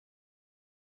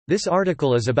This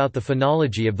article is about the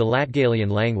phonology of the Latgalian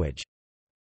language.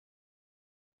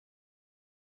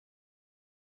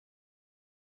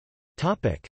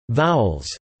 Vowels.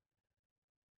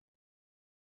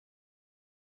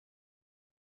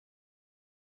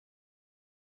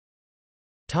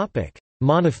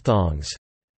 Monophthongs.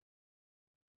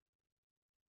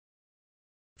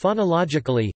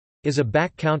 Phonologically, is a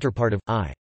back counterpart of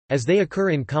I. As they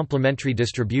occur in complementary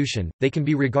distribution, they can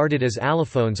be regarded as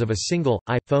allophones of a single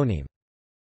I phoneme.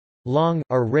 Long,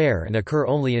 are rare and occur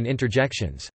only in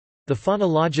interjections. The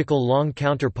phonological long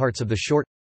counterparts of the short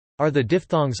are the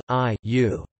diphthongs I,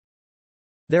 U.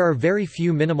 There are very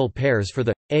few minimal pairs for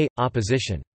the a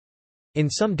opposition. In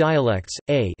some dialects,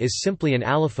 a is simply an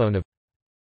allophone of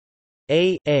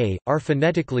a, are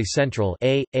phonetically central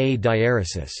a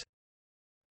diaresis.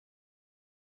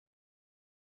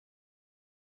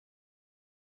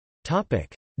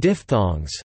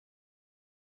 Diphthongs.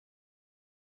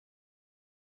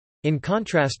 In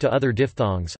contrast to other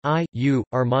diphthongs, I, U,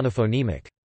 are monophonemic.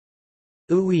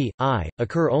 Ui, I,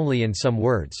 occur only in some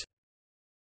words.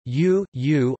 U,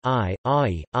 I,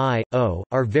 ai, o,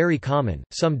 are very common.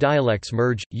 Some dialects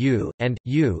merge u and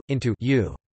u into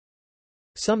u.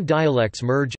 Some dialects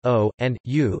merge o and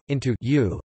u into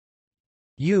u.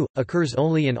 U occurs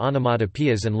only in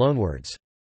onomatopoeias and loanwords.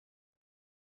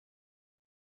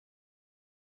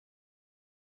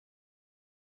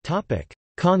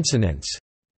 Consonants.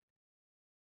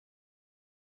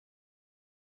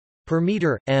 Per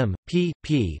meter, m, p,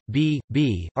 p, b,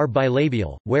 b are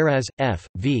bilabial, whereas f,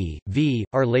 v, v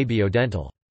are labiodental.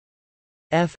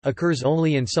 F occurs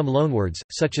only in some loanwords,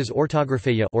 such as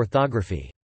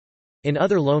orthography. In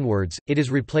other loanwords, it is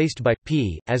replaced by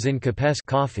p, as in capes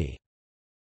coffee.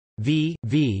 V,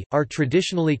 v are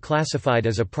traditionally classified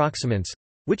as approximants,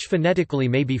 which phonetically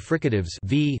may be fricatives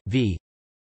v, v.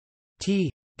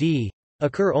 T, d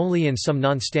occur only in some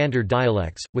non-standard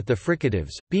dialects, with the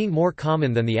fricatives being more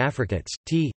common than the affricates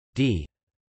t, d.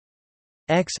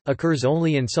 X occurs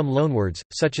only in some loanwords,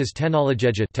 such as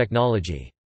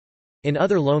technology. In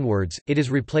other loanwords, it is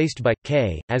replaced by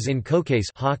k, as in coques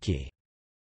hockey.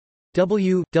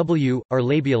 W, w are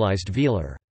labialized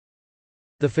velar.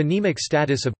 The phonemic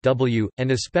status of w,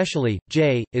 and especially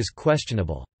j, is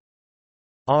questionable.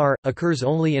 R occurs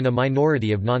only in a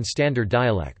minority of non-standard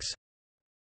dialects.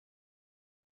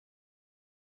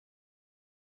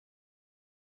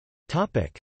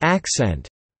 Accent.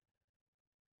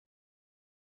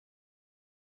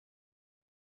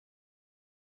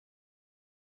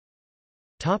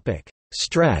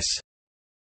 Stress.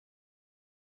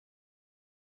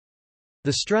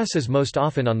 The stress is most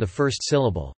often on the first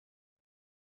syllable.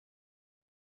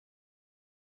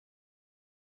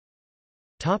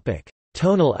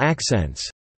 Tonal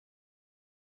accents.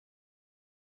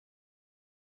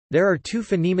 There are two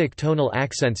phonemic tonal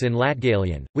accents in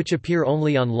Latgalian, which appear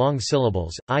only on long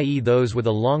syllables, i.e. those with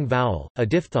a long vowel, a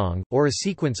diphthong, or a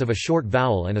sequence of a short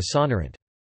vowel and a sonorant.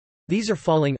 These are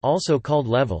falling, also called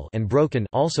level, and broken,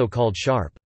 also called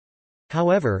sharp.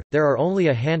 However, there are only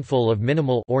a handful of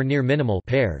minimal or near minimal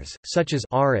pairs, such as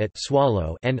r-it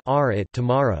swallow and r-it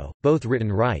tomorrow, both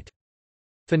written right.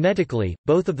 Phonetically,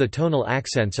 both of the tonal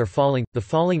accents are falling. The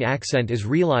falling accent is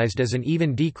realized as an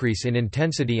even decrease in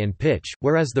intensity and pitch,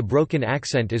 whereas the broken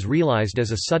accent is realized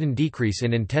as a sudden decrease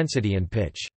in intensity and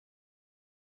pitch.